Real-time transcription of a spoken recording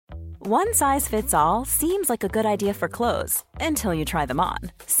One size fits all seems like a good idea for clothes until you try them on.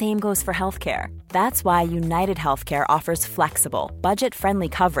 Same goes for healthcare. That's why United Healthcare offers flexible, budget-friendly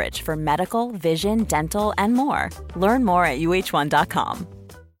coverage for medical, vision, dental, and more. Learn more at uh1.com.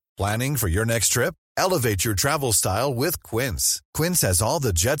 Planning for your next trip? Elevate your travel style with Quince. Quince has all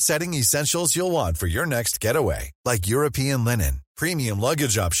the jet-setting essentials you'll want for your next getaway, like European linen, premium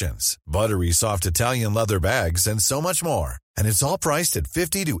luggage options, buttery soft Italian leather bags, and so much more. And it's all priced at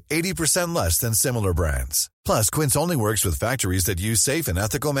 50 to 80% less than similar brands. Plus, Quince only works with factories that use safe and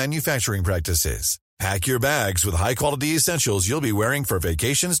ethical manufacturing practices. Pack your bags with high-quality essentials you'll be wearing for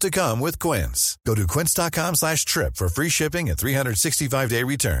vacations to come with Quince. Go to quince.com/trip for free shipping and 365-day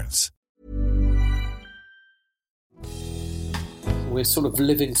returns. We're sort of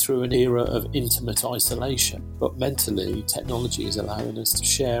living through an era of intimate isolation, but mentally technology is allowing us to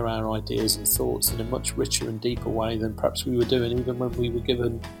share our ideas and thoughts in a much richer and deeper way than perhaps we were doing even when we were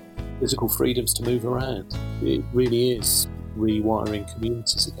given physical freedoms to move around. It really is rewiring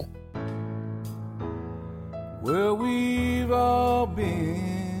communities again. Well, we've all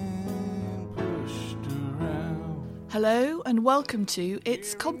been pushed around. Hello and welcome to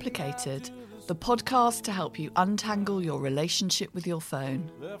It's Complicated, the podcast to help you untangle your relationship with your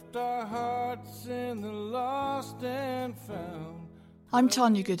phone. Left our hearts in the lost and found. I'm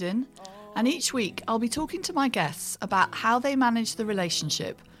Tanya Goodin, and each week I'll be talking to my guests about how they manage the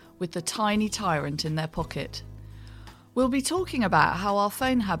relationship with the tiny tyrant in their pocket. We'll be talking about how our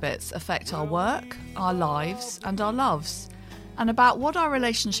phone habits affect our work, our lives, and our loves, and about what our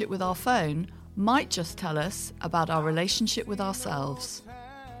relationship with our phone might just tell us about our relationship with ourselves.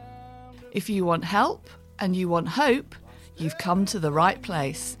 If you want help and you want hope, you've come to the right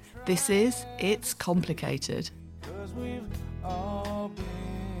place. This is It's Complicated. 'Cause we've all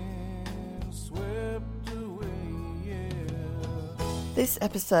been swept away, yeah. This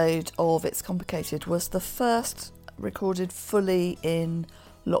episode of It's Complicated was the first recorded fully in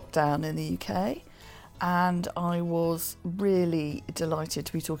lockdown in the UK, and I was really delighted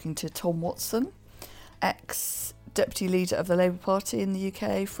to be talking to Tom Watson, ex-deputy leader of the Labour Party in the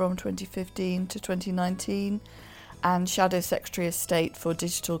UK from 2015 to 2019 and Shadow Secretary of State for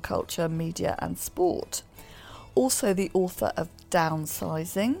Digital Culture, Media and Sport. Also the author of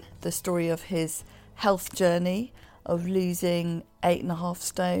Downsizing, the story of his health journey of losing 8.5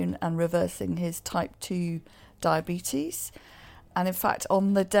 stone and reversing his type 2 diabetes. And in fact,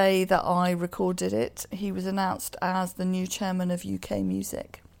 on the day that I recorded it, he was announced as the new chairman of UK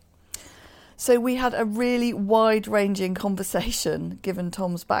Music. So we had a really wide-ranging conversation, given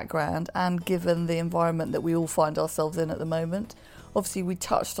Tom's background and given the environment that we all find ourselves in at the moment. Obviously, we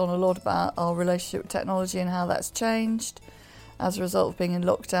touched on a lot about our relationship with technology and how that's changed as a result of being in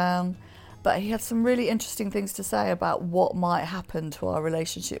lockdown. But he had some really interesting things to say about what might happen to our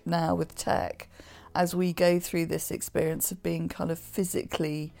relationship now with tech as we go through this experience of being kind of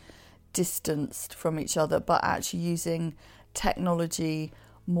physically distanced from each other, but actually using technology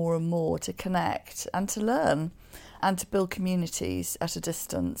more and more to connect and to learn and to build communities at a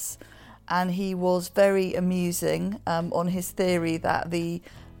distance. And he was very amusing on his theory that the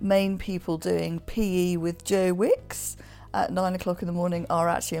main people doing PE with Joe Wicks at 9 o'clock in the morning are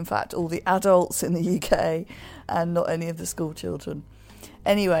actually in fact all the adults in the UK and not any of the school children.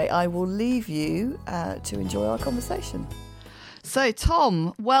 Anyway, I will leave you to enjoy our conversation. So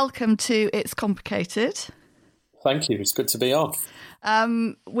Tom, welcome to It's Complicated. Thank you, it's good to be on.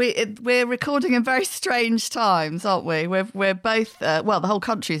 We're recording in very strange times, aren't we? We're both, the whole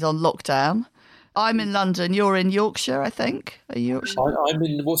country's on lockdown. I'm in London, you're in Yorkshire, I think. Are you Yorkshire? I'm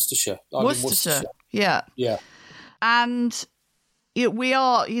in Worcestershire. Worcestershire, yeah. Yeah. And we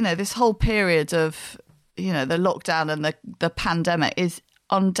are, this whole period of, the lockdown and the pandemic is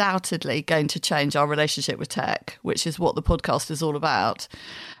undoubtedly going to change our relationship with tech, which is what the podcast is all about.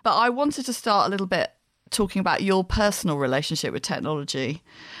 But I wanted to start a little bit talking about your personal relationship with technology.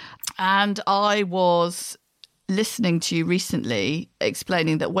 And I was listening to you recently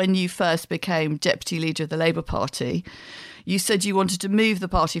explaining that when you first became deputy leader of the Labour Party, you said you wanted to move the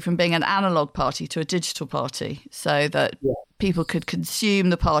party from being an analogue party to a digital party so that people could consume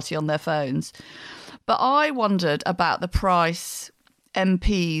the party on their phones. But I wondered about the price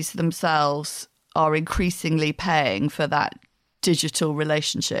MPs themselves are increasingly paying for that digital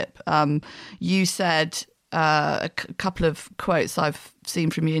relationship. You said a couple of quotes I've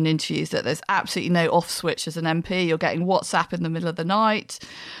seen from you in interviews that there's absolutely no off switch as an MP. You're getting WhatsApp in the middle of the night.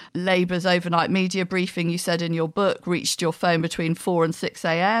 Labour's overnight media briefing, you said in your book, reached your phone between 4 and 6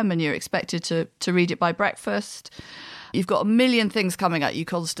 a.m. and you're expected to read it by breakfast. You've got a million things coming at you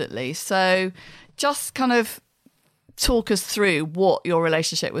constantly. So just kind of talk us through what your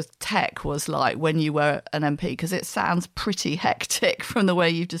relationship with tech was like when you were an MP? Because it sounds pretty hectic from the way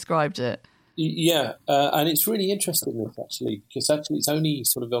you've described it. Yeah, and it's really interesting, this actually, because actually it's only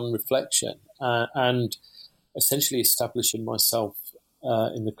sort of on reflection and essentially establishing myself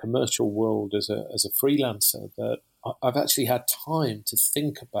in the commercial world as a freelancer that I've actually had time to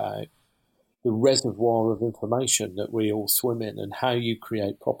think about the reservoir of information that we all swim in and how you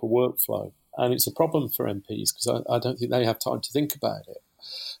create proper workflow. And it's a problem for MPs because I don't think they have time to think about it.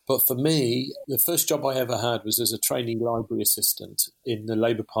 But for me, the first job I ever had was as a trainee library assistant in the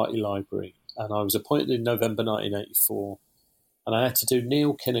Labour Party library. And I was appointed in November 1984. And I had to do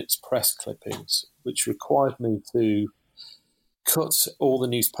Neil Kinnock's press clippings, which required me to cut all the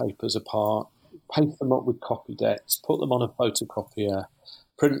newspapers apart, paste them up with copy decks, put them on a photocopier,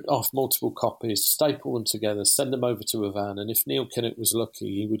 print off multiple copies, staple them together, send them over to a van. And if Neil Kinnock was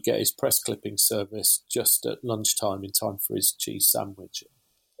lucky, he would get his press clipping service just at lunchtime in time for his cheese sandwich.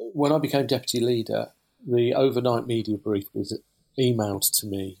 When I became deputy leader, the overnight media brief was emailed to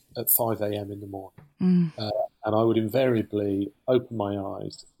me at 5 a.m. in the morning. And I would invariably open my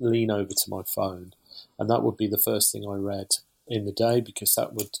eyes, lean over to my phone, and that would be the first thing I read in the day because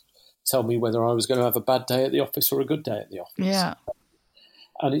that would tell me whether I was going to have a bad day at the office or a good day at the office. Yeah.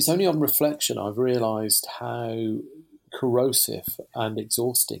 And it's only on reflection I've realised how corrosive and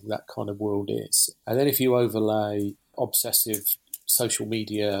exhausting that kind of world is. And then if you overlay obsessive social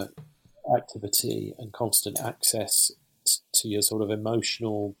media activity and constant access to your sort of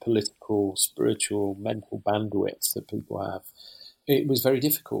emotional, political, spiritual, mental bandwidth that people have, it was very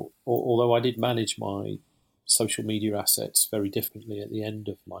difficult. Although I did manage my social media assets very differently at the end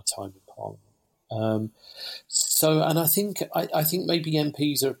of my time in Parliament. And I think maybe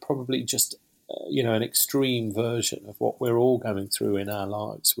MPs are probably just an extreme version of what we're all going through in our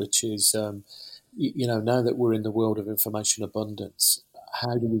lives, which is now that we're in the world of information abundance,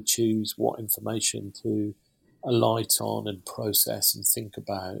 how do we choose what information to alight on and process and think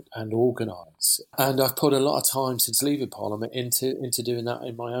about and organise? And I've put a lot of time since leaving Parliament into doing that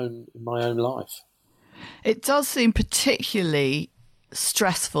in my own life. It does seem particularly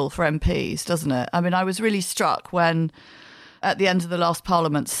stressful for MPs, doesn't it? I mean, I was really struck when at the end of the last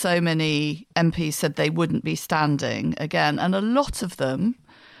Parliament, so many MPs said they wouldn't be standing again. And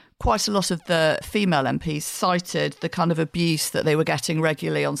quite a lot of the female MPs cited the kind of abuse that they were getting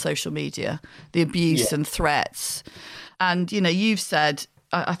regularly on social media, the abuse and threats. And, you've said,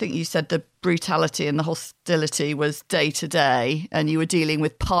 I think you said the brutality and the hostility was day to day and you were dealing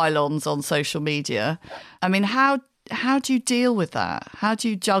with pylons on social media. I mean, how do you deal with that? How do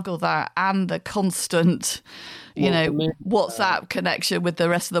you juggle that and the constant, WhatsApp connection with the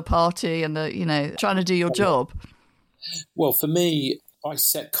rest of the party and trying to do your job? Well, for me, I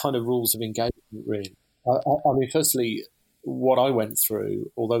set kind of rules of engagement, really. I mean, firstly, what I went through,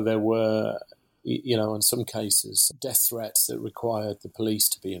 although there were, in some cases, death threats that required the police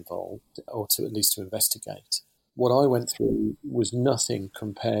to be involved or to at least to investigate. What I went through was nothing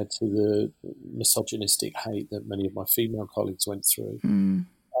compared to the misogynistic hate that many of my female colleagues went through. And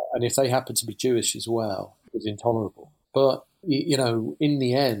if they happened to be Jewish as well, it was intolerable. But, in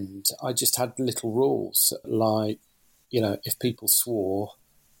the end, I just had little rules like, if people swore,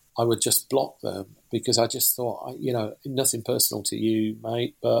 I would just block them because I just thought, nothing personal to you,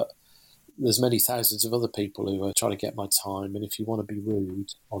 mate, but there's many thousands of other people who are trying to get my time. And if you want to be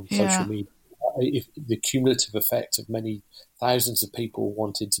rude on social media, if the cumulative effect of many thousands of people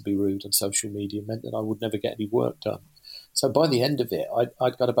wanting to be rude on social media meant that I would never get any work done. So by the end of it,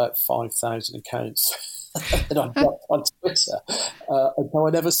 I'd got about 5,000 accounts that I got on Twitter, and so I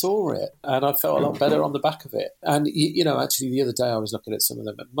never saw it, and I felt a lot better on the back of it. And actually, the other day I was looking at some of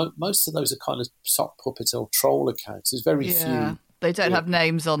them. Most of those are kind of sock puppet or troll accounts. There's very few. They don't have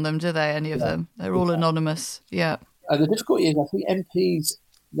names on them, do they? Any of them? They're all anonymous. Yeah. And the difficulty is, I think MPs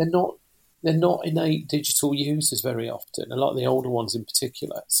they're not innate digital users very often. A lot of the older ones in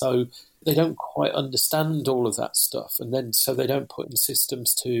particular, so they don't quite understand all of that stuff, and then so they don't put in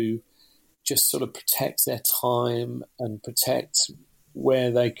systems to just sort of protect their time and protect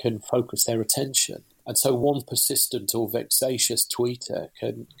where they can focus their attention. And so one persistent or vexatious tweeter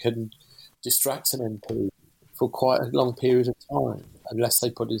can distract an MP for quite a long period of time unless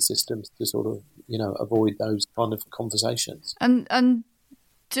they put in systems to sort of, avoid those kind of conversations. And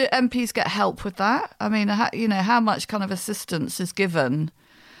do MPs get help with that? I mean, how much kind of assistance is given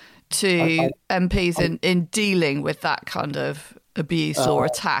to MPs in dealing with that kind of abuse or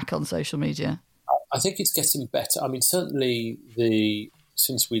attack on social media? I think it's getting better. I mean, certainly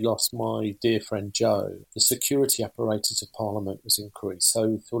since we lost my dear friend Joe, the security apparatus of Parliament was increased.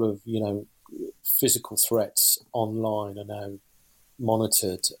 So sort of, physical threats online are now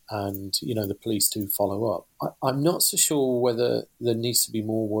monitored and, the police do follow up. I'm not so sure whether there needs to be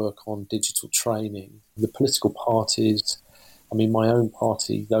more work on digital training. The political parties, my own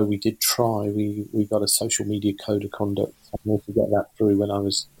party, though we did try, we got a social media code of conduct. I wanted to get that through when I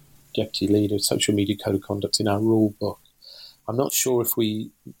was deputy leader, social media code of conduct in our rule book. I'm not sure if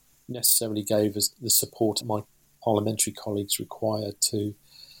we necessarily gave us the support my parliamentary colleagues required to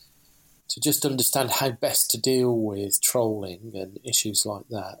just understand how best to deal with trolling and issues like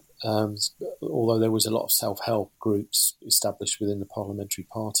that. Although there was a lot of self-help groups established within the parliamentary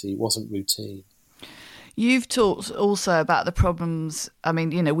party, it wasn't routine. You've talked also about the problems,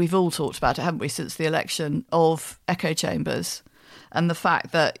 we've all talked about it, haven't we, since the election, of echo chambers and the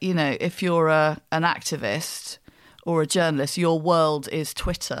fact that, if you're an activist or a journalist, your world is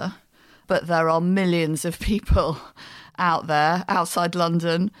Twitter, but there are millions of people out there, outside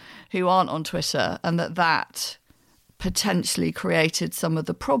London, who aren't on Twitter, and that potentially created some of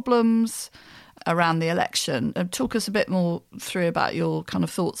the problems around the election. Talk us a bit more through about your kind of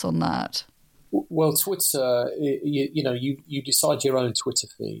thoughts on that. Well, Twitter, you decide your own Twitter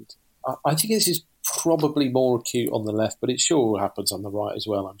feed. I think this is probably more acute on the left, but it sure happens on the right as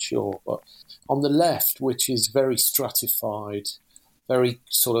well, I'm sure. But on the left, which is very stratified, very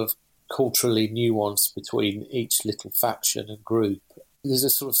sort of culturally nuanced between each little faction and group, there's a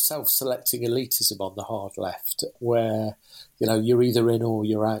sort of self-selecting elitism on the hard left where, you're either in or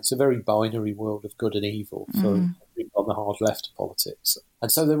you're out. It's a very binary world of good and evil for people on the hard left of politics.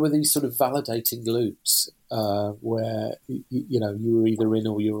 And so there were these sort of validating loops where, you were either in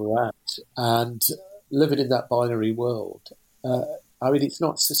or you were out. And living in that binary world, it's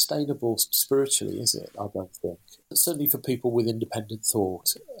not sustainable spiritually, is it? I don't think. Certainly for people with independent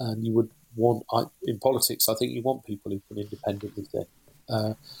thought. And you would want, in politics, I think you want people who can independently think.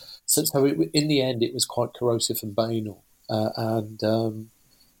 So in the end, it was quite corrosive and banal. I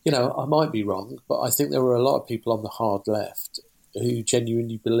might be wrong, but I think there were a lot of people on the hard left who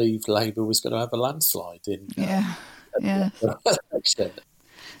genuinely believed Labour was going to have a landslide in election.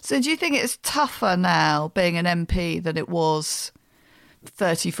 So do you think it's tougher now being an MP than it was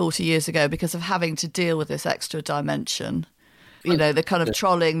 30, 40 years ago because of having to deal with this extra dimension? The kind of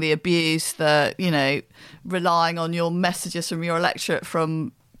trolling, the abuse, the, relying on your messages from your electorate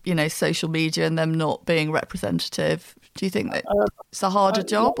from, social media and them not being representative. Do you think that it's a harder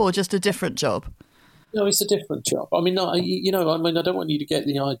job or just a different job? No, it's a different job. I don't want you to get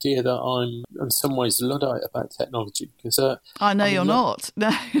the idea that I'm in some ways Luddite about technology because I know you're not.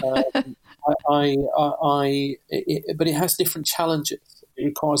 No. But it has different challenges. It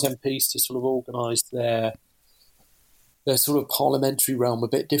requires MPs to sort of organise their sort of parliamentary realm a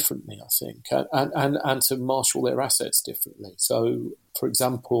bit differently, I think, and to marshal their assets differently. So, for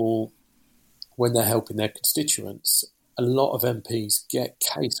example, when they're helping their constituents, a lot of MPs get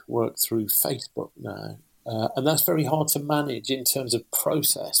casework through Facebook now. And that's very hard to manage in terms of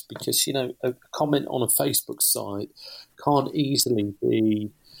process because, a comment on a Facebook site can't easily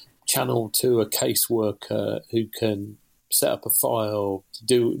be channeled to a caseworker who can set up a file to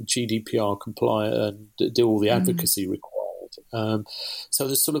do GDPR compliant and do all the advocacy required. So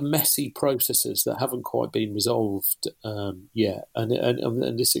there's sort of messy processes that haven't quite been resolved yet. And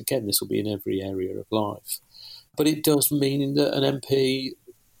this will be in every area of life. But it does mean that an MP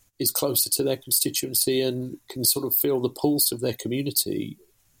is closer to their constituency and can sort of feel the pulse of their community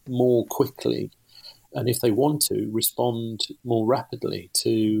more quickly. And if they want to, respond more rapidly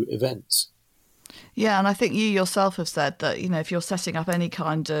to events. Yeah, and I think you yourself have said that, if you're setting up any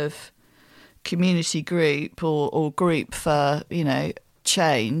kind of community group or group for,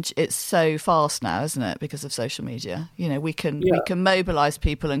 change, it's so fast now, isn't it, because of social media? We can mobilise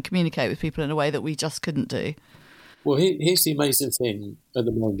people and communicate with people in a way that we just couldn't do. Well, here's the amazing thing at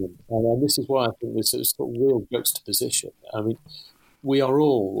the moment, and this is why I think there's a sort of real juxtaposition. We are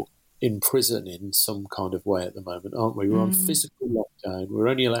all in prison in some kind of way at the moment, aren't we? We're on physical lockdown. We're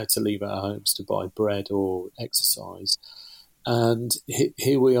only allowed to leave our homes to buy bread or exercise. And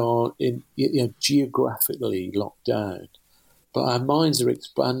here we are in geographically locked down. But our minds are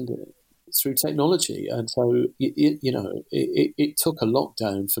expanding through technology. And so, it took a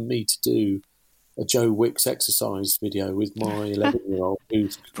lockdown for me to do a Joe Wicks exercise video with my 11-year-old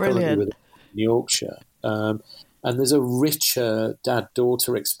who's currently with in Yorkshire. And there's a richer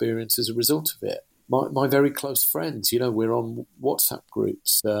dad-daughter experience as a result of it. My very close friends, we're on WhatsApp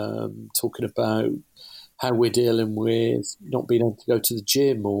groups talking about how we're dealing with not being able to go to the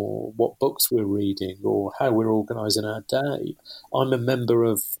gym or what books we're reading or how we're organising our day. I'm a member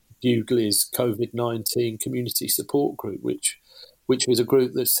of Bugley's COVID-19 community support group, which was a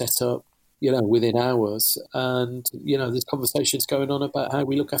group that set up within hours. And, there's conversations going on about how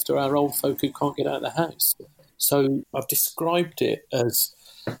we look after our old folk who can't get out of the house. So I've described it as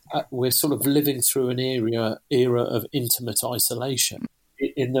we're sort of living through an era of intimate isolation,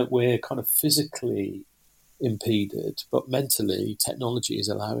 in that we're kind of physically impeded, but mentally technology is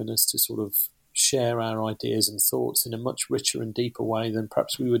allowing us to sort of share our ideas and thoughts in a much richer and deeper way than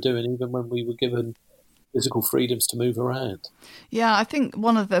perhaps we were doing even when we were given physical freedoms to move around. Yeah, I think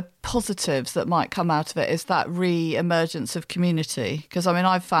one of the positives that might come out of it is that re-emergence of community. Because,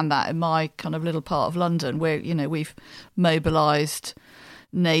 I've found that in my kind of little part of London where, we've mobilised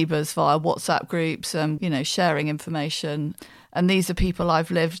neighbours via WhatsApp groups and, sharing information. And these are people I've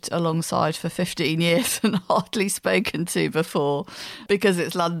lived alongside for 15 years and hardly spoken to before because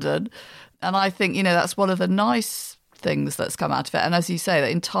it's London. And I think, that's one of the nice things that's come out of it. And as you say, they're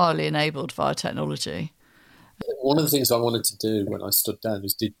entirely enabled via technology. One of the things I wanted to do when I stood down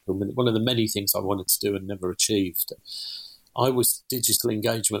as digital, one of the many things I wanted to do and never achieved, I was Digital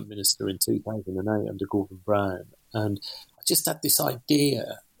Engagement Minister in 2008 under Gordon Brown. And I just had this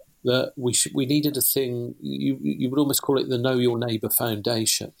idea that we needed a thing, you would almost call it the Know Your Neighbour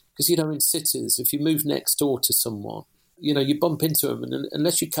Foundation. Because, in cities, if you move next door to someone, you bump into them, and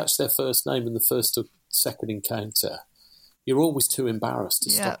unless you catch their first name in the first or second encounter, you're always too embarrassed to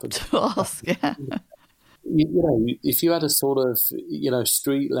stop and to ask. Yeah. If you had a sort of,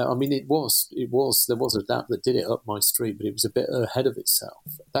 street level, there was an app that did it up my street, but it was a bit ahead of itself.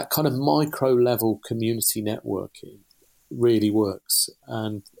 That kind of micro level community networking really works.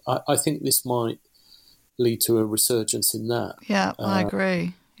 And I think this might lead to a resurgence in that. Yeah, I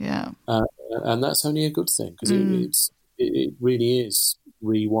agree. Yeah. And that's only a good thing because it really is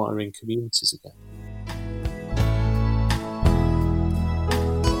rewiring communities again.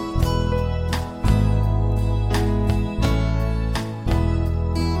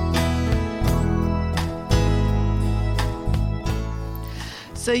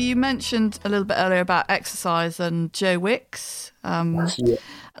 So you mentioned a little bit earlier about exercise and Joe Wicks. Yeah.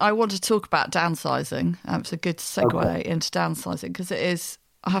 I want to talk about downsizing. It's a good segue into downsizing because it is,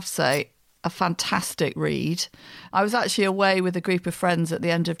 I have to say, a fantastic read. I was actually away with a group of friends at the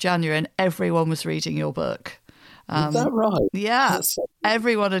end of January and everyone was reading your book. Is that right? Yeah,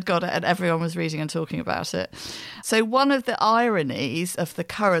 everyone had got it and everyone was reading and talking about it. So one of the ironies of the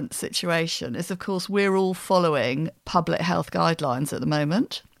current situation is, of course, we're all following public health guidelines at the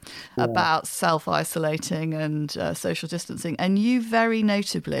moment about self-isolating and social distancing. And you very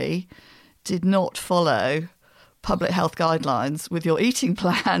notably did not follow public health guidelines with your eating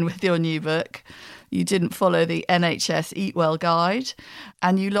plan, with your new book. You didn't follow the NHS Eat Well guide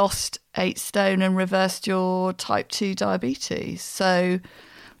and you lost 8 stone and reversed your type 2 diabetes. So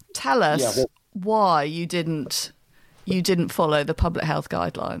tell us why you didn't follow the public health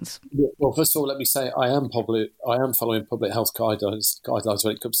guidelines. Well, first of all, let me say I am following public health guidelines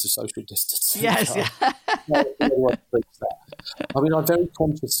when it comes to social distancing. Yes, yeah. I very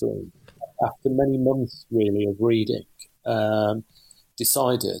consciously, after many months really of reading,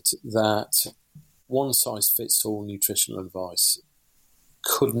 decided that one-size-fits-all nutritional advice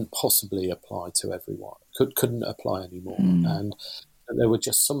couldn't possibly apply to everyone, couldn't apply anymore. And there were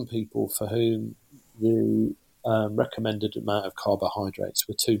just some people for whom the recommended amount of carbohydrates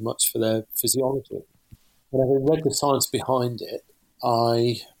were too much for their physiology. When I read the science behind it,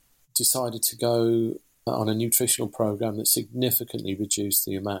 I decided to go on a nutritional program that significantly reduced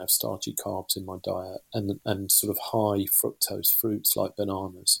the amount of starchy carbs in my diet and sort of high fructose fruits like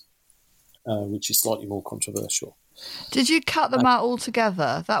bananas. Which is slightly more controversial. Did you cut them out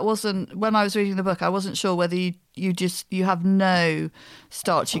altogether? That wasn't, when I was reading the book, I wasn't sure whether you have no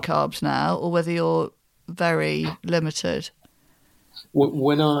starchy carbs now or whether you're very limited.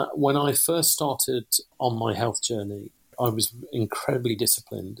 When I first started on my health journey, I was incredibly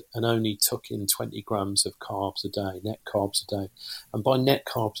disciplined and only took in 20 grams of carbs a day, net carbs a day. And by net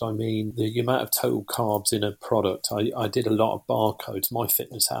carbs, I mean the amount of total carbs in a product. I did a lot of barcodes. My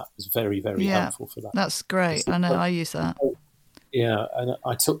fitness app was very, very helpful for that. That's great. I know, I use that. Yeah, and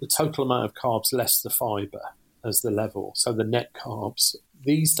I took the total amount of carbs less the fibre as the level, so the net carbs.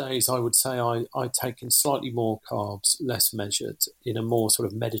 These days, I would say I take in slightly more carbs, less measured, in a more sort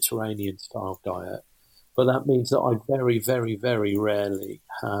of Mediterranean-style diet. But that means that I very, very, very rarely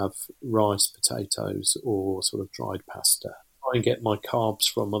have rice, potatoes, or sort of dried pasta. I get my carbs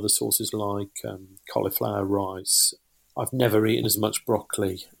from other sources like cauliflower rice. I've never eaten as much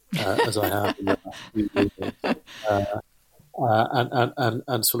broccoli as I have in the last few years.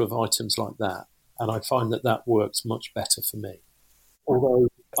 And sort of items like that. And I find that works much better for me. Although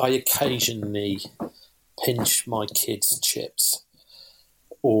I occasionally pinch my kids' chips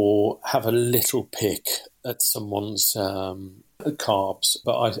or have a little pick at someone's carbs,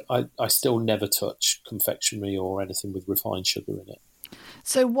 but I still never touch confectionery or anything with refined sugar in it.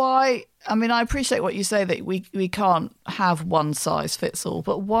 So why, I mean, I appreciate what you say that we can't have one size fits all,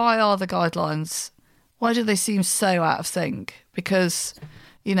 but why are the guidelines, why do they seem so out of sync? Because,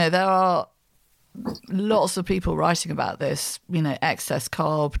 you know, there are lots of people writing about this, you know, excess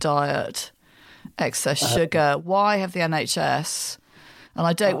carb diet, excess sugar. Why have the NHS, and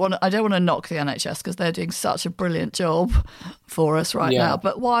I don't want to knock the NHS because they're doing such a brilliant job for us right now,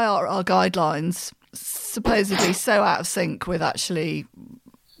 but why are our guidelines supposedly so out of sync with actually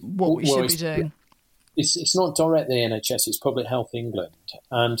what we should be doing? It's not directly NHS, it's Public Health England,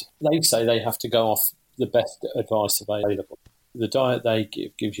 and they say they have to go off the best advice available. The diet they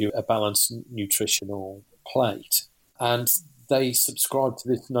give gives you a balanced nutritional plate, and they subscribe to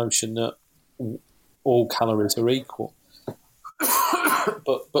this notion that all calories are equal.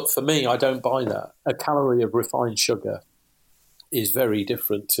 But for me, I don't buy that. A calorie of refined sugar is very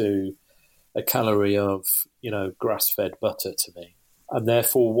different to a calorie of, you know, grass-fed butter to me. And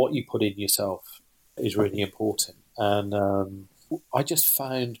therefore, what you put in yourself is really important. And I just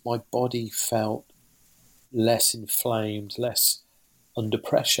found my body felt less inflamed, less under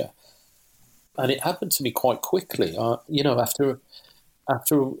pressure. And it happened to me quite quickly. You know, after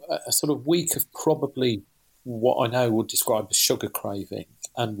a sort of week of probably what I now would describe as sugar craving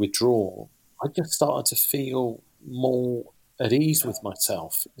and withdrawal, I just started to feel more at ease with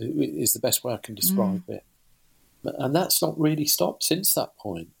myself, is the best way I can describe it. And that's not really stopped since that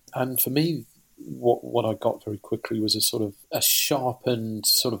point. And for me, what I got very quickly was a sort of a sharpened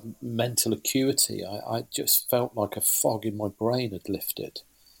sort of mental acuity. I just felt like a fog in my brain had lifted.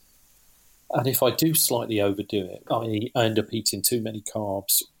 And if I do slightly overdo it, I end up eating too many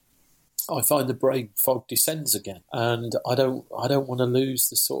carbs, I find the brain fog descends again. And I don't want to lose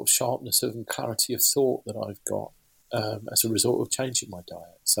the sort of sharpness and clarity of thought that I've got as a result of changing my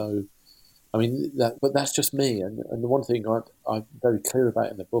diet. So, I mean, but that's just me. And the one thing I'm very clear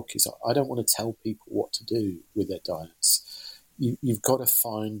about in the book is I don't want to tell people what to do with their diets. You've got to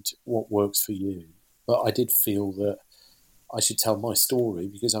find what works for you. But I did feel that I should tell my story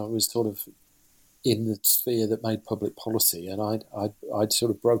because I was sort of in the sphere that made public policy, and I'd sort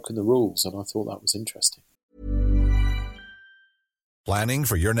of broken the rules, and I thought that was interesting. Planning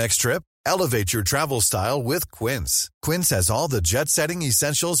for your next trip? Elevate your travel style with Quince. Quince has all the jet-setting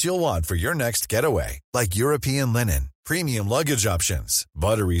essentials you'll want for your next getaway, like European linen, premium luggage options,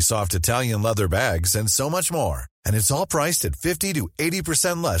 buttery soft Italian leather bags, and so much more. And it's all priced at 50 to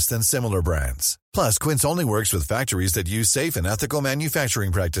 80% less than similar brands. Plus, Quince only works with factories that use safe and ethical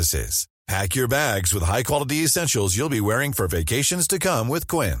manufacturing practices. Pack your bags with high-quality essentials you'll be wearing for vacations to come with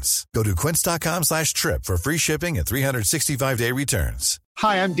Quince. Go to quince.com/trip for free shipping and 365-day returns.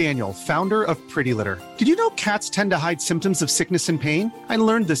 Hi, I'm Daniel, founder of Pretty Litter. Did you know cats tend to hide symptoms of sickness and pain? I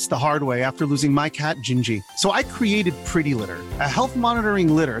learned this the hard way after losing my cat, Gingy. So I created Pretty Litter, a health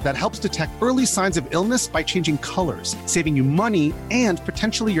monitoring litter that helps detect early signs of illness by changing colors, saving you money and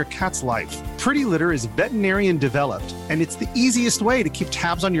potentially your cat's life. Pretty Litter is veterinarian developed, and it's the easiest way to keep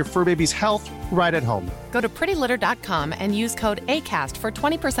tabs on your fur baby's health right at home. Go to prettylitter.com and use code ACAST for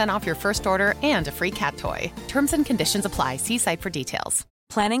 20% off your first order and a free cat toy. Terms and conditions apply. See site for details.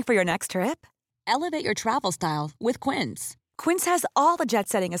 Planning for your next trip? Elevate your travel style with Quince. Quince has all the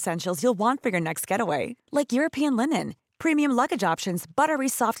jet-setting essentials you'll want for your next getaway, like European linen, premium luggage options, buttery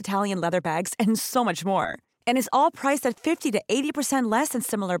soft Italian leather bags, and so much more. And is all priced at 50 to 80% less than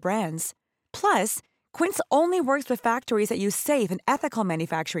similar brands. Plus, Quince only works with factories that use safe and ethical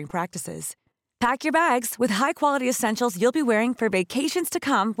manufacturing practices. Pack your bags with high-quality essentials you'll be wearing for vacations to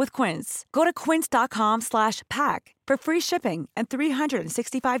come with Quince. Go to quince.com/pack for free shipping and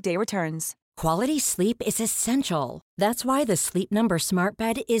 365-day returns. Quality sleep is essential. That's why the Sleep Number Smart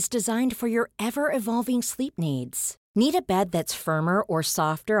Bed is designed for your ever-evolving sleep needs. Need a bed that's firmer or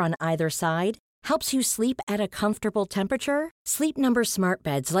softer on either side? Helps you sleep at a comfortable temperature? Sleep Number Smart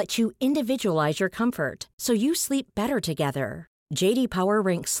Beds let you individualize your comfort so you sleep better together. J.D. Power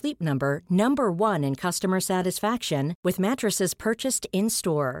ranks Sleep Number #1 in customer satisfaction with mattresses purchased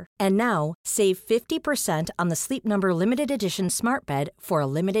in-store. And now, save 50% on the Sleep Number Limited Edition Smart Bed for a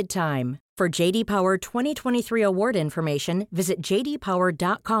limited time. For J.D. Power 2023 award information, visit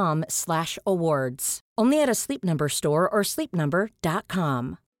jdpower.com/awards. Only at a Sleep Number store or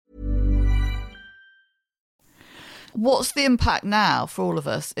sleepnumber.com. What's the impact now for all of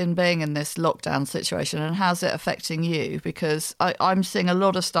us in being in this lockdown situation, and how's it affecting you? Because I'm seeing a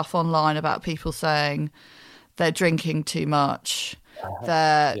lot of stuff online about people saying they're drinking too much,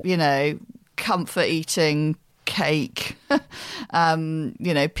 they're, you know, comfort eating cake.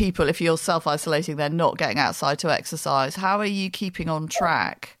 People, if you're self-isolating, they're not getting outside to exercise. How are you keeping on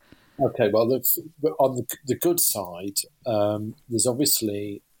track? Okay, well, on the good side, there's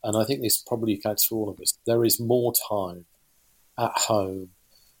obviously, and I think this probably accounts for all of us, there is more time at home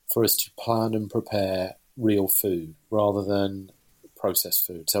for us to plan and prepare real food rather than processed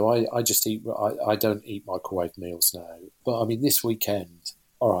food. So I just eat, I don't eat microwave meals now. But I mean, this weekend,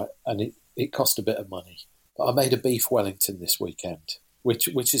 all right, and it cost a bit of money, but I made a beef Wellington this weekend,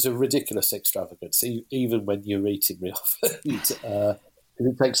 which is a ridiculous extravagance, even when you're eating real food.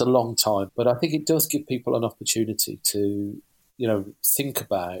 It takes a long time, but I think it does give people an opportunity to, think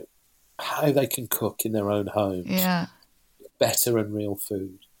about how they can cook in their own homes. Yeah. Better and real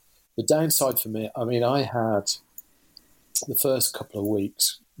food. The downside for me, I mean, I had the first couple of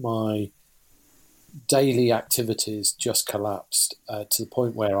weeks, my daily activities just collapsed to the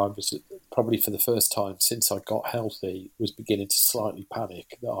point where I was probably for the first time since I got healthy was beginning to slightly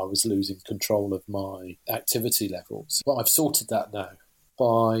panic that I was losing control of my activity levels. But I've sorted that now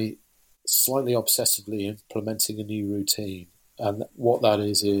by slightly obsessively implementing a new routine. And what that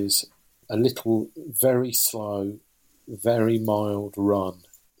is a little, very slow, very mild run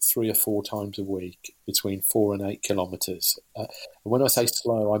 3 or 4 times a week between 4 and 8 kilometres. And when I say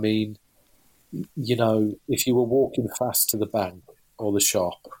slow, I mean, if you were walking fast to the bank or the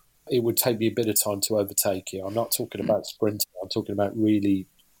shop, it would take me a bit of time to overtake you. I'm not talking about sprinting. I'm talking about really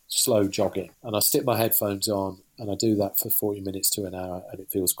slow jogging. And I stick my headphones on and I do that for 40 minutes to an hour and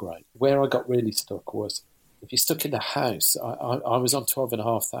it feels great. Where I got really stuck was if you're stuck in the house, I was on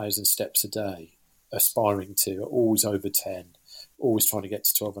 12,500 steps a day, aspiring to always over 10, always trying to get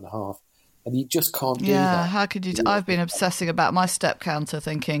to 12.5. And you just can't do that. Yeah, how could you? I've been obsessing about my step counter,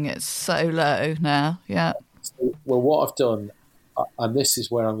 thinking it's so low now. Yeah. Well, what I've done, and this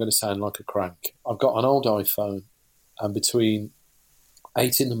is where I'm going to sound like a crank, I've got an old iPhone, and between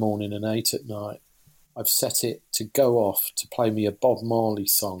 8 in the morning and 8 at night, I've set it to go off to play me a Bob Marley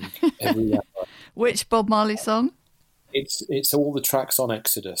song every hour. Which Bob Marley song? It's all the tracks on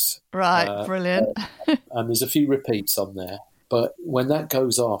Exodus. Right, brilliant. And there's a few repeats on there. But when that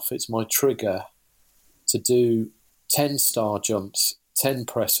goes off, it's my trigger to do 10 star jumps, 10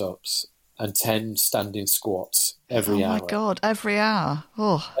 press-ups, and 10 standing squats every hour. Oh, my God, every hour.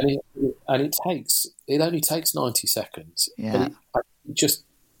 Oh. And it only takes 90 seconds. Yeah. But it just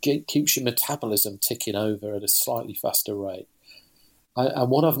keeps your metabolism ticking over at a slightly faster rate. And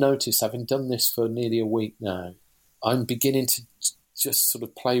what I've noticed, having done this for nearly a week now, I'm beginning to just sort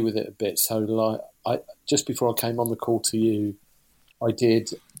of play with it a bit. So just before I came on the call to you, I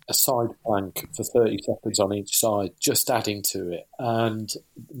did a side plank for 30 seconds on each side, just adding to it. And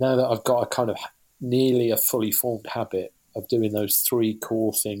now that I've got a kind of nearly a fully formed habit of doing those 3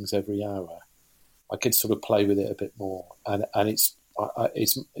 core things every hour, I could sort of play with it a bit more. And it's I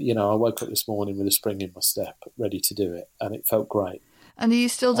woke up this morning with a spring in my step, ready to do it, and it felt great. And are you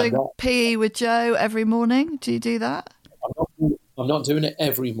still doing PE with Joe every morning? Do you do that? I'm not doing it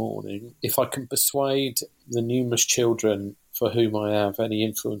every morning. If I can persuade the numerous children for whom I have any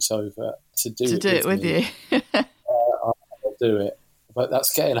influence over to do it with you, I'll do it. But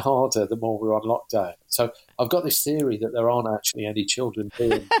that's getting harder the more we're on lockdown. So I've got this theory that there aren't actually any children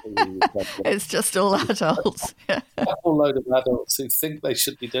doing it. It's just all adults. A whole load of adults who think they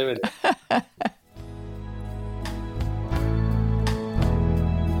should be doing it.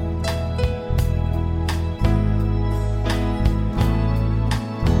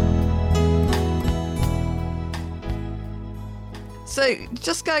 So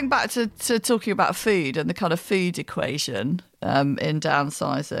just going back to talking about food and the kind of food equation in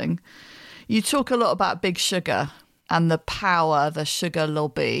downsizing, you talk a lot about big sugar and the power the sugar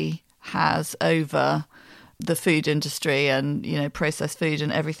lobby has over the food industry and, processed food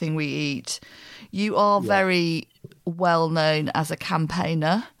and everything we eat. You are very well known as a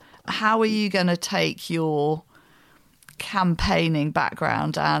campaigner. How are you going to take your campaigning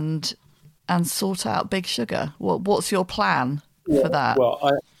background and sort out big sugar? What's your plan for that? Well,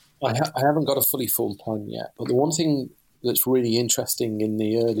 I haven't got a fully formed plan yet, but the one thing that's really interesting in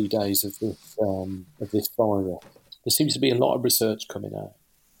the early days of this virus, there seems to be a lot of research coming out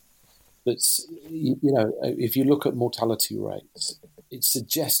that's, if you look at mortality rates, it's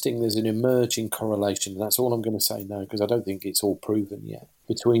suggesting there's an emerging correlation, and that's all I'm going to say now because I don't think it's all proven yet,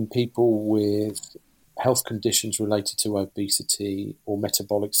 between people with health conditions related to obesity or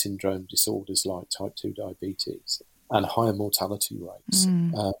metabolic syndrome disorders like type 2 diabetes and higher mortality rates.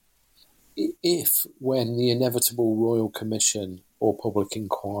 If, when the inevitable Royal Commission or public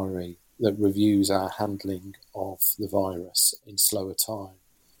inquiry that reviews our handling of the virus in slower time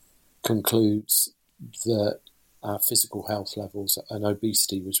concludes that our physical health levels, and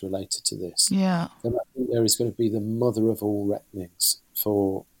obesity was related to this. Yeah. Then I think there is going to be the mother of all reckonings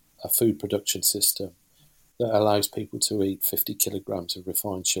for a food production system that allows people to eat 50 kilograms of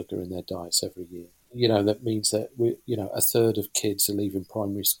refined sugar in their diets every year. That means that a third of kids are leaving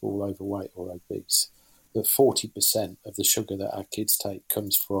primary school overweight or obese. That 40% of the sugar that our kids take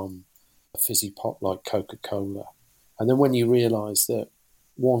comes from a fizzy pop like Coca-Cola. And then when you realise that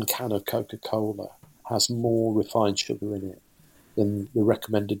one can of Coca-Cola has more refined sugar in it than the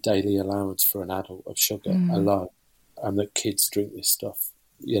recommended daily allowance for an adult of sugar alone, and that kids drink this stuff,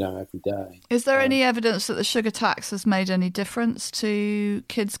 every day. Is there any evidence that the sugar tax has made any difference to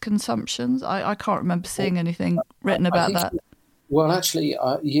kids' consumptions? I can't remember seeing anything written about that. Well, actually,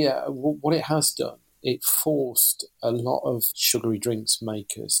 what it has done, it forced a lot of sugary drinks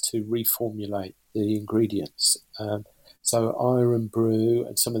makers to reformulate the ingredients. So Iron Brew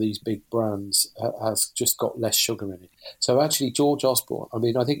and some of these big brands has just got less sugar in it. So actually, George Osborne,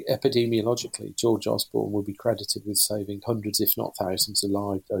 I think epidemiologically, George Osborne will be credited with saving hundreds, if not thousands, of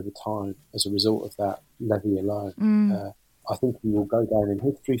lives over time as a result of that levy alone. I think he will go down in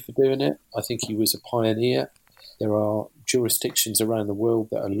history for doing it. I think he was a pioneer. There are jurisdictions around the world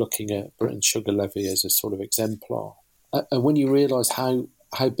that are looking at Britain's sugar levy as a sort of exemplar. And when you realise how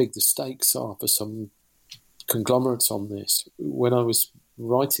big the stakes are for some conglomerates on this, when I was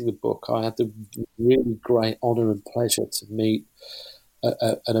writing the book, I had the really great honour and pleasure to meet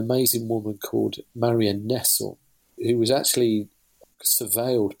an amazing woman called Marion Nestle, who was actually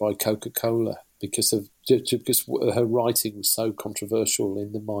surveilled by Coca-Cola because her writing was so controversial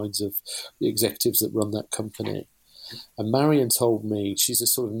in the minds of the executives that run that company. And Marion told me, she's a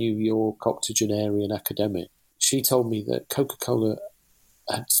sort of New York octogenarian academic, she told me that Coca-Cola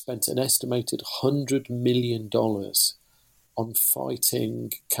had spent an estimated $100 million on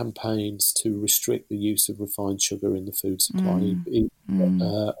fighting campaigns to restrict the use of refined sugar in the food supply around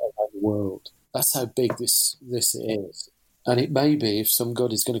the world. That's how big this is. And it may be, if some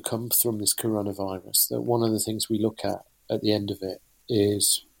good is going to come from this coronavirus, that one of the things we look at the end of it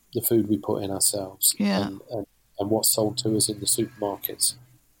is the food we put in ourselves and what's sold to us in the supermarkets.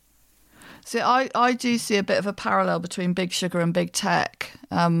 So I do see a bit of a parallel between big sugar and big tech.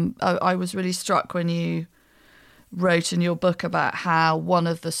 I was really struck when you wrote in your book about how one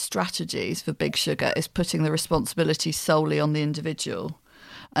of the strategies for big sugar is putting the responsibility solely on the individual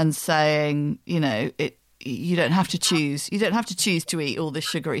and saying, you don't have to choose. You don't have to choose to eat all this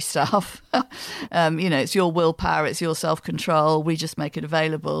sugary stuff. It's your willpower, it's your self-control. We just make it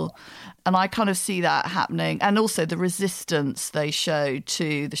available. And I kind of see that happening. And also the resistance they show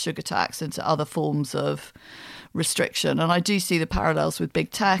to the sugar tax and to other forms of restriction. And I do see the parallels with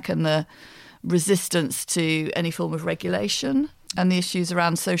big tech and the resistance to any form of regulation and the issues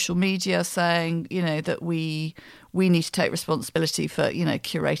around social media saying, that we need to take responsibility for,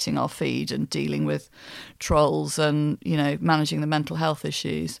 curating our feed and dealing with trolls and, managing the mental health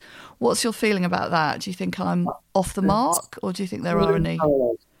issues. What's your feeling about that? Do you think I'm off the mark, or do you think there are any?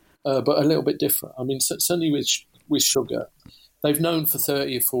 But a little bit different. Certainly with sugar, they've known for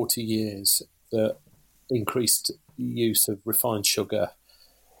 30 or 40 years that increased use of refined sugar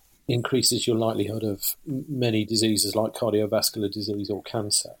increases your likelihood of many diseases like cardiovascular disease or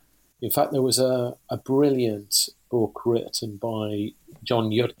cancer. In fact, there was a brilliant book written by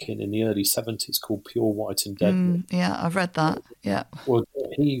John Yudkin in the early 70s called Pure, White and Deadly. Yeah, I've read that, yeah. Well,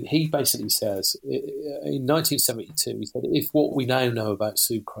 he basically says, in 1972, he said, if what we now know about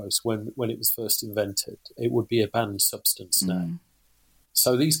sucrose when it was first invented, it would be a banned substance now.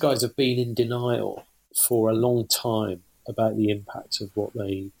 So these guys have been in denial for a long time about the impact of what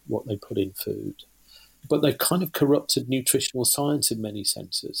they put in food. But they've kind of corrupted nutritional science in many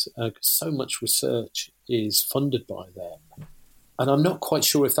senses. So much research is funded by them. And I'm not quite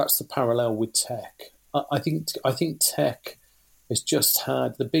sure if that's the parallel with tech. I think tech has just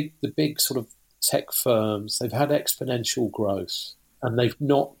had the big sort of tech firms, they've had exponential growth, and they've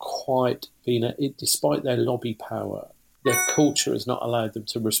not quite been, despite their lobby power, their culture has not allowed them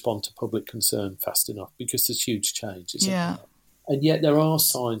to respond to public concern fast enough because there's huge change, isn't there? And yet there are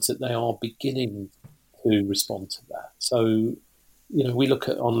signs that they are beginning to respond to that. So, we look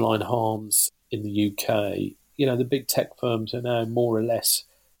at online harms in the UK, the big tech firms are now more or less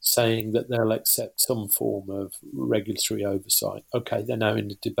saying that they'll accept some form of regulatory oversight. Okay, they're now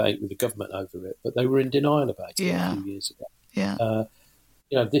in a debate with the government over it, but they were in denial about it a few years ago.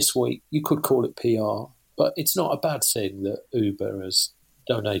 This week, you could call it PR, but it's not a bad thing that Uber has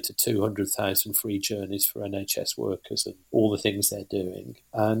donated 200,000 free journeys for NHS workers and all the things they're doing.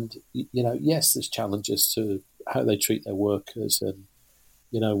 And, yes, there's challenges to how they treat their workers and,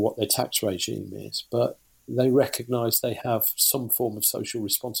 what their tax regime is. But, they recognise they have some form of social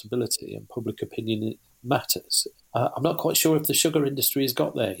responsibility and public opinion matters. I'm not quite sure if the sugar industry has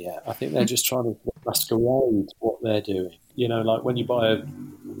got there yet. I think they're just trying to masquerade what they're doing. You know, like when you buy a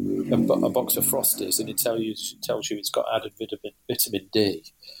box of Frosties and it tells you it's got added vitamin D,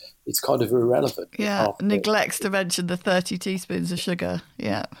 it's kind of irrelevant. Yeah, neglects to mention the 30 teaspoons of sugar.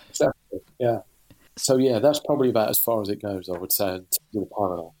 Yeah. Exactly, yeah. So, yeah, that's probably about as far as it goes, I would say, in terms of the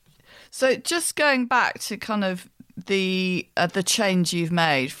panel. So just going back to kind of the change you've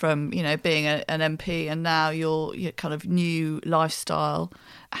made from, you know, being an MP and now your kind of new lifestyle,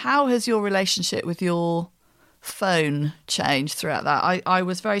 how has your relationship with your phone changed throughout that? I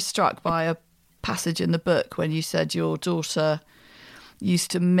was very struck by a passage in the book when you said your daughter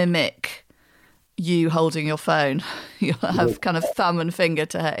used to mimic you holding your phone. You have kind of thumb and finger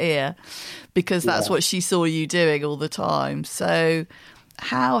to her ear because that's what she saw you doing all the time. So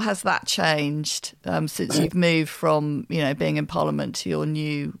how has that changed since you've moved from, you know, being in Parliament to your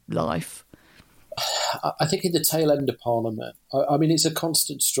new life? I think in the tail end of Parliament, I mean, it's a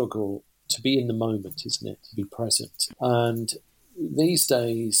constant struggle to be in the moment, isn't it? To be present. And these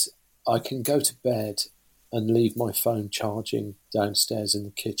days, I can go to bed and leave my phone charging downstairs in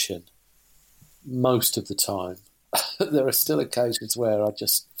the kitchen most of the time. There are still occasions where I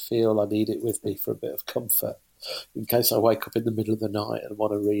just feel I need it with me for a bit of comfort in case I wake up in the middle of the night and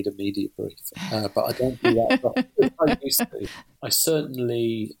want to read a media brief. But I don't do that. I used to. I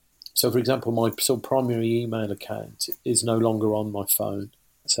certainly... So, for example, my primary email account is no longer on my phone.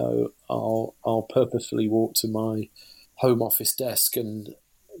 So I'll purposefully walk to my home office desk and,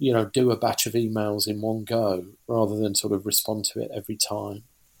 you know, do a batch of emails in one go rather than sort of respond to it every time.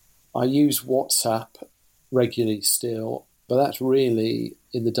 I use WhatsApp regularly still, but that's really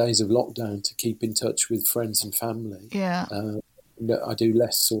in the days of lockdown to keep in touch with friends and family. Yeah. I do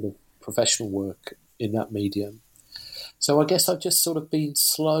less sort of professional work in that medium. So I guess I've just sort of been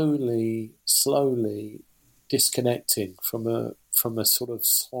slowly disconnecting from a sort of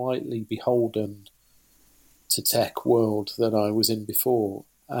slightly beholden to tech world that I was in before.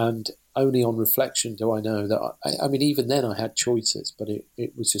 And only on reflection do I know that, I mean, even then I had choices, but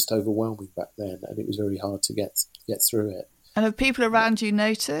it was just overwhelming back then and it was very hard to get through it. And have people around you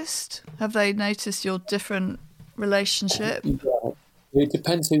noticed? Have they noticed your different relationship? Yeah, it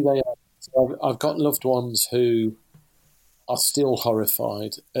depends who they are. So I've got loved ones who are still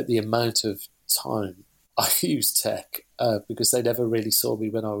horrified at the amount of time I use tech because they never really saw me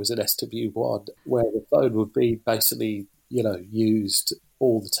when I was at SW1, where the phone would be basically, you know, used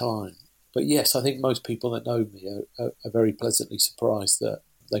all the time. But yes, I think most people that know me are very pleasantly surprised that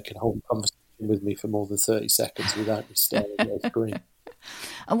they can hold a conversation with me for more than 30 seconds without me staring at the screen.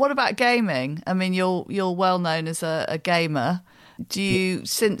 And what about gaming? I mean, you're well known as a gamer. Do you,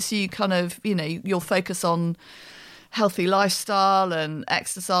 since you kind of, you know, your focus on healthy lifestyle and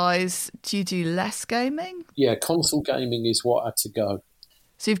exercise, do you do less gaming? Yeah, console gaming is what had to go.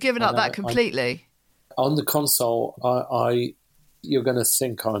 So you've given up that completely? On the console, you're going to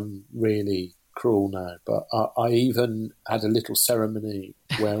think I'm really cruel now, but I even had a little ceremony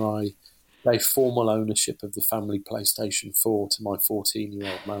where I gave formal ownership of the family PlayStation 4 to my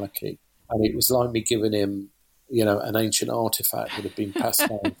 14-year-old Maliki. And it was like me giving him, you know, an ancient artifact that had been passed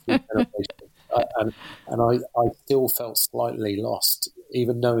down through generations. And I still felt slightly lost,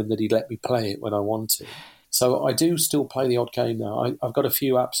 even knowing that he'd let me play it when I wanted. So I do still play the odd game now. I've got a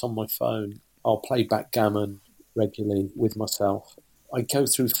few apps on my phone. I'll play backgammon regularly with myself. I go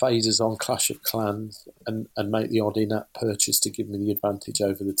through phases on Clash of Clans and make the odd in-app purchase to give me the advantage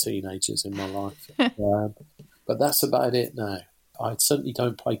over the teenagers in my life. But that's about it now. I certainly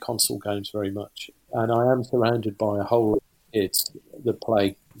don't play console games very much. And I am surrounded by a whole lot of kids that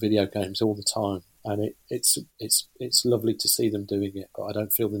play video games all the time. And it's lovely to see them doing it, but I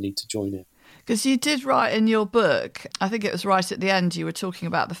don't feel the need to join in. Because you did write in your book, I think it was right at the end, you were talking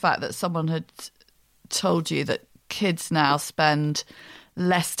about the fact that someone had told you that kids now spend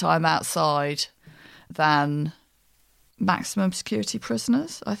less time outside than maximum security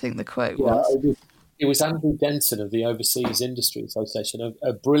prisoners, I think the quote was. It was Andrew Denton of the Overseas Industry Association,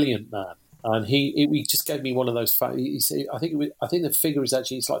 a brilliant man. And he just gave me one of those facts. I think the figure is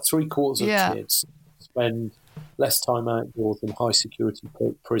actually, it's like 3/4 of kids spend less time outdoors than high security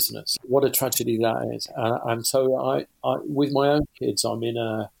prisoners. What a tragedy that is. And so I with my own kids, I'm in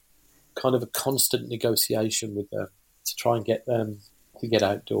a kind of a constant negotiation with them to try and get them to get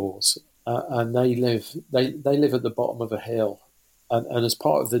outdoors. And they live at the bottom of a hill. And as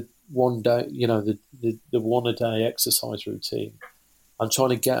part of the one day, you know, the one a day exercise routine, I'm trying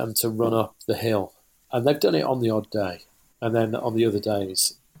to get them to run up the hill. And they've done it on the odd day. And then on the other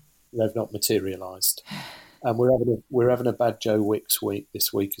days, they've not materialised. And we're having a bad Joe Wicks week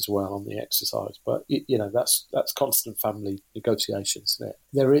this week as well on the exercise. But that's constant family negotiations.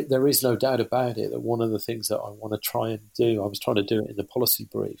 There is no doubt about it that one of the things that I want to try and do, I was trying to do it in the policy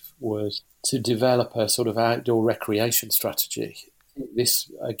brief, was to develop a sort of outdoor recreation strategy.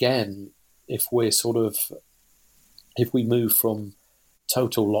 This again, if we move from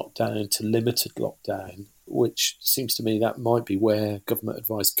total lockdown to limited lockdown, which seems to me that might be where government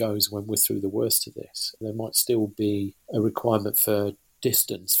advice goes when we're through the worst of this. There might still be a requirement for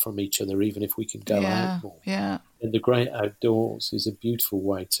distance from each other, even if we can go out more. Yeah. And the great outdoors is a beautiful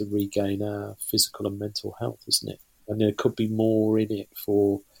way to regain our physical and mental health, isn't it? And there could be more in it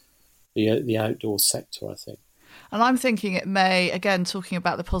for the outdoor sector, I think. And I'm thinking it may, again, talking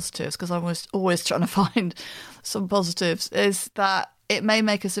about the positives, because I'm always trying to find some positives, is that it may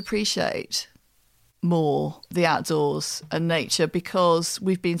make us appreciate more the outdoors and nature because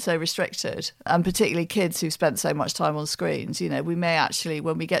we've been so restricted, and particularly kids who've spent so much time on screens. We may actually,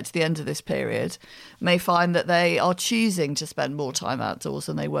 when we get to the end of this period, may find that they are choosing to spend more time outdoors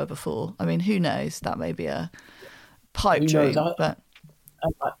than they were before. I mean, who knows? That may be a pipe dream. But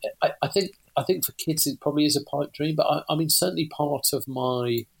I think for kids it probably is a pipe dream, but I mean, certainly part of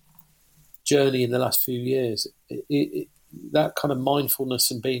my journey in the last few years, that kind of mindfulness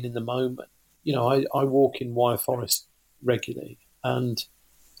and being in the moment. I walk in Wyre Forest regularly, and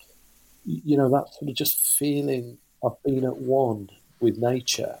that sort of just feeling of being at one with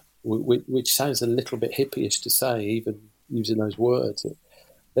nature, which sounds a little bit hippyish to say, even using those words.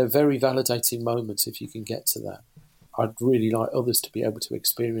 They're very validating moments if you can get to that. I'd really like others to be able to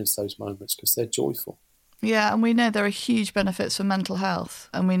experience those moments because they're joyful. Yeah, and we know there are huge benefits for mental health,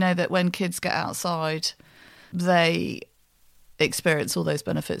 and we know that when kids get outside, they experience all those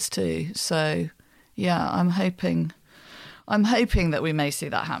benefits too. So yeah, I'm hoping that we may see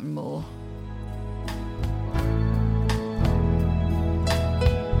that happen more.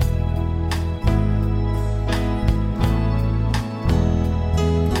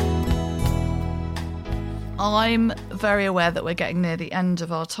 I'm very aware that we're getting near the end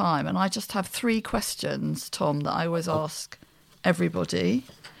of our time, and I just have 3 questions, Tom, that I always ask everybody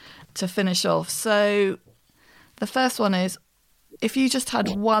to finish off. So the first one is, if you just had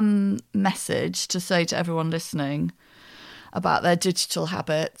one message to say to everyone listening about their digital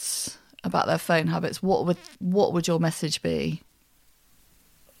habits, about their phone habits, what would your message be?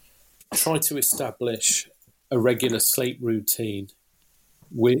 Try to establish a regular sleep routine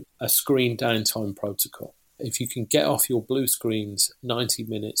with a screen downtime protocol. If you can get off your blue screens 90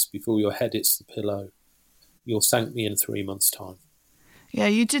 minutes before your head hits the pillow, you'll thank me in 3 months' time. Yeah,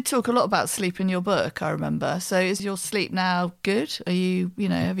 you did talk a lot about sleep in your book, I remember. So is your sleep now good? Are you,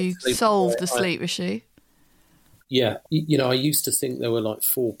 have you solved the sleep issue? Yeah. I used to think there were like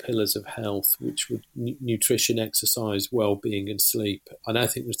 4 pillars of health, which were nutrition, exercise, well-being and sleep. I now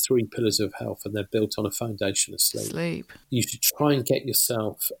think there's 3 pillars of health, and they're built on a foundation of sleep. You should try and get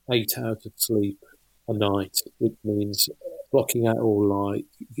yourself 8 hours of sleep a night, which means blocking out all light,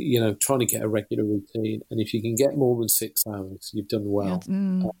 trying to get a regular routine. And if you can get more than 6 hours, you've done well,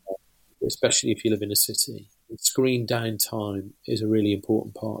 especially if you live in a city. Screen down time is a really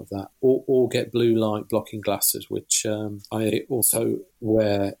important part of that. Or get blue light blocking glasses, which I also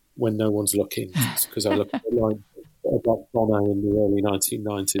wear when no one's looking, because I look like Bono in the early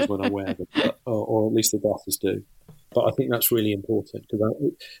 1990s when I wear them, or at least the glasses do. But I think that's really important because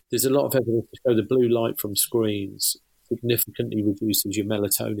there's a lot of evidence to show the blue light from screens significantly reduces your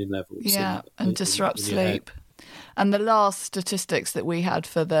melatonin levels. Yeah, and disrupts sleep. And the last statistics that we had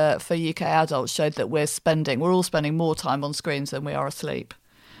for UK adults showed that we're all spending more time on screens than we are asleep.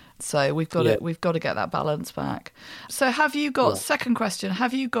 So we've got to get that balance back. So have you got, second question,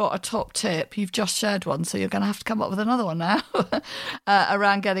 have you got a top tip? You've just shared one, so you're going to have to come up with another one now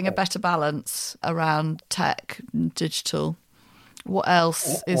around getting a better balance around tech and digital. What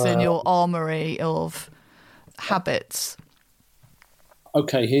else is in your armoury of habits?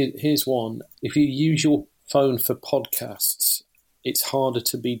 Okay, here's one. If you use your phone for podcasts, it's harder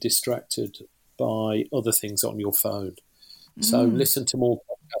to be distracted by other things on your phone. So listen to more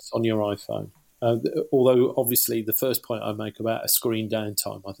podcasts on your iPhone. Although obviously the first point I make about a screen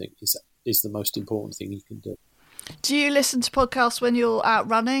downtime, I think is the most important thing you can do. Do you listen to podcasts when you're out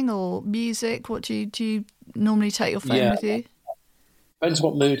running or music? What do you normally take your phone with you? Depends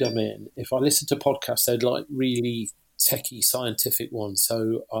what mood I'm in. If I listen to podcasts, they're like really techie, scientific ones.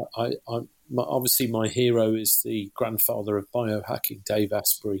 So obviously my hero is the grandfather of biohacking, Dave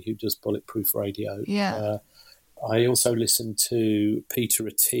Asprey, who does Bulletproof Radio. Yeah. I also listen to Peter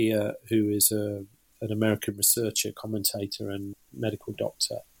Attia, who is an American researcher, commentator and medical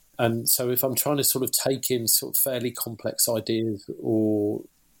doctor. And so if I'm trying to sort of take in sort of fairly complex ideas or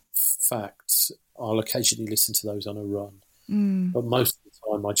facts, I'll occasionally listen to those on a run. But most of the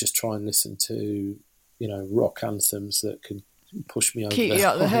time I just try and listen to, rock anthems that can push me over. Keep you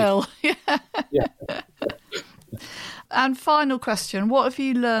up the hill. Yeah. And final question, what have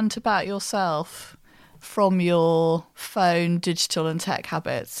you learned about yourself from your phone, digital and tech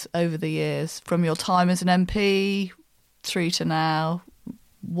habits over the years, from your time as an MP through to now?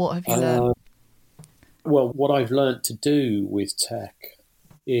 What have you learned? Well, what I've learned to do with tech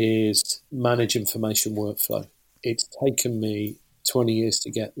is manage information workflow. It's taken me 20 years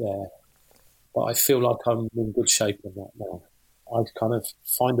to get there, but I feel like I'm in good shape in that now. I kind of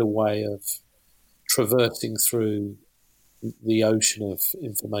find a way of traversing through the ocean of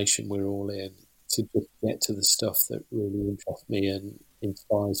information we're all in to just get to the stuff that really interests me and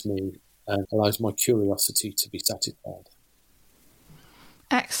inspires me and allows my curiosity to be satisfied.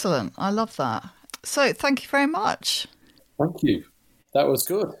 Excellent. I love that. So thank you very much. Thank you. That was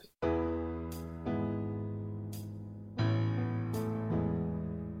good.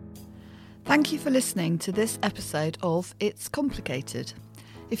 Thank you for listening to this episode of It's Complicated.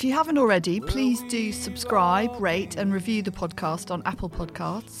 If you haven't already, please do subscribe, rate and review the podcast on Apple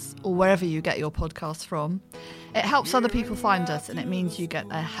Podcasts or wherever you get your podcasts from. It helps other people find us and it means you get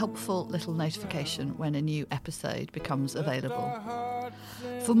a helpful little notification when a new episode becomes available.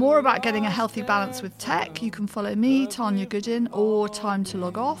 For more about getting a healthy balance with tech, you can follow me, Tanya Goodin, or Time to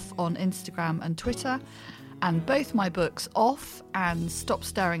Log Off on Instagram and Twitter. And both my books, Off and Stop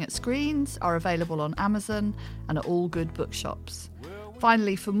Staring at Screens, are available on Amazon and at all good bookshops.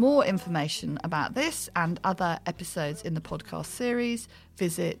 Finally, for more information about this and other episodes in the podcast series,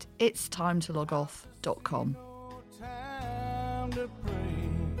 visit itstimetologoff.com.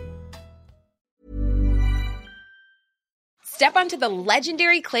 Step onto the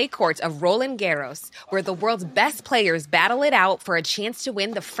legendary clay courts of Roland Garros, where the world's best players battle it out for a chance to win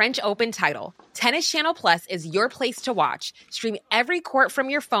the French Open title. Tennis Channel Plus is your place to watch. Stream every court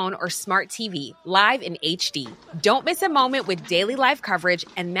from your phone or smart TV, live in HD. Don't miss a moment with daily live coverage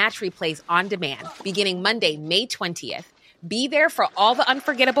and match replays on demand, beginning Monday, May 20th. Be there for all the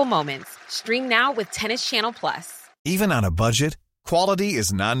unforgettable moments. Stream now with Tennis Channel Plus. Even on a budget, quality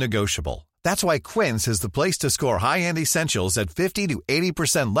is non-negotiable. That's why Quince is the place to score high-end essentials at 50 to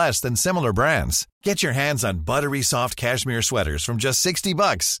 80% less than similar brands. Get your hands on buttery soft cashmere sweaters from just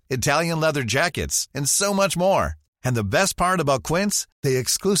 $60, Italian leather jackets, and so much more. And the best part about Quince, they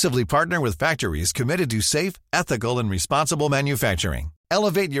exclusively partner with factories committed to safe, ethical, and responsible manufacturing.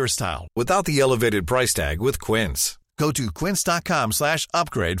 Elevate your style without the elevated price tag with Quince. Go to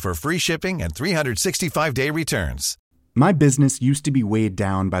quince.com/upgrade for free shipping and 365-day returns. My business used to be weighed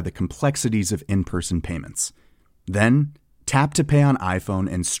down by the complexities of in-person payments. Then, Tap to Pay on iPhone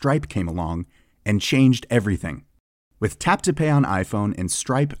and Stripe came along and changed everything. With Tap to Pay on iPhone and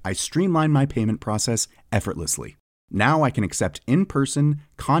Stripe, I streamlined my payment process effortlessly. Now I can accept in-person,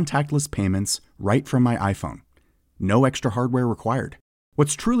 contactless payments right from my iPhone. No extra hardware required.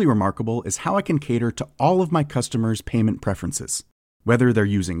 What's truly remarkable is how I can cater to all of my customers' payment preferences. Whether they're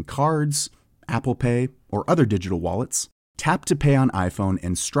using cards, Apple Pay, or other digital wallets, Tap to Pay on iPhone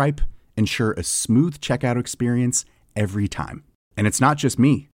and Stripe ensure a smooth checkout experience every time. And it's not just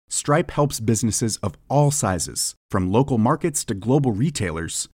me. Stripe helps businesses of all sizes, from local markets to global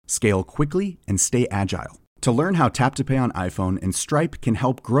retailers, scale quickly and stay agile. To learn how Tap to Pay on iPhone and Stripe can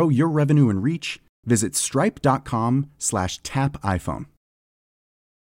help grow your revenue and reach, visit stripe.com/tapiphone.